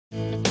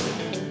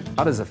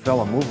How does a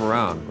fella move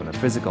around when a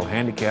physical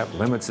handicap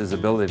limits his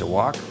ability to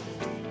walk?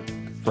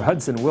 For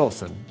Hudson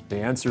Wilson, the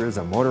answer is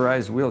a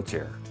motorized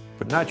wheelchair,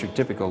 but not your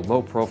typical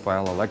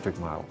low-profile electric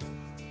model.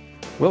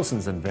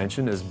 Wilson's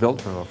invention is built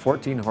from a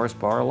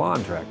 14-horsepower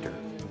lawn tractor.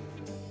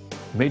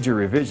 Major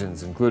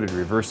revisions included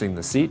reversing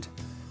the seat,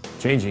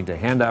 changing to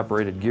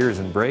hand-operated gears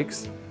and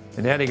brakes,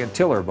 and adding a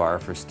tiller bar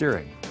for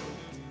steering.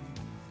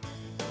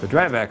 The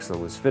drive axle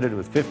was fitted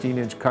with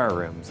 15-inch car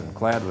rims and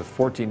clad with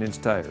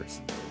 14-inch tires.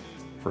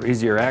 For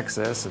easier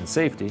access and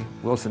safety,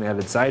 Wilson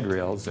added side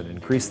rails and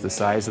increased the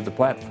size of the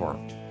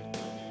platform.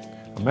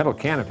 A metal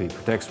canopy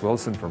protects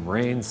Wilson from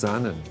rain,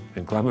 sun, and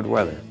inclement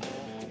weather.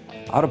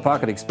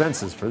 Out-of-pocket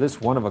expenses for this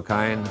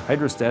one-of-a-kind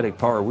hydrostatic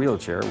power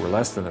wheelchair were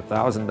less than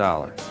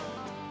 $1,000.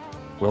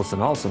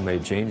 Wilson also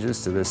made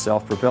changes to this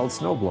self-propelled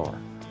snowblower.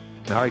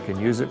 Now he can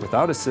use it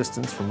without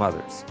assistance from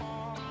others.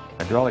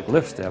 Hydraulic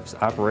lift steps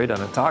operate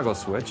on a toggle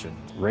switch and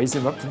raise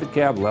him up to the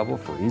cab level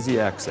for easy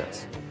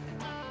access.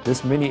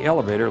 This mini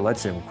elevator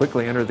lets him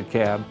quickly enter the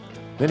cab,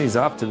 then he's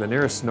off to the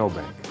nearest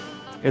snowbank.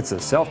 It's a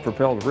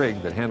self-propelled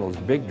rig that handles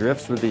big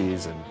drifts with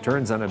ease and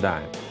turns on a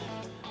dime.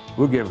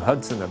 We'll give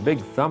Hudson a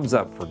big thumbs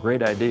up for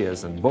great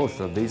ideas in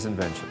both of these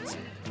inventions.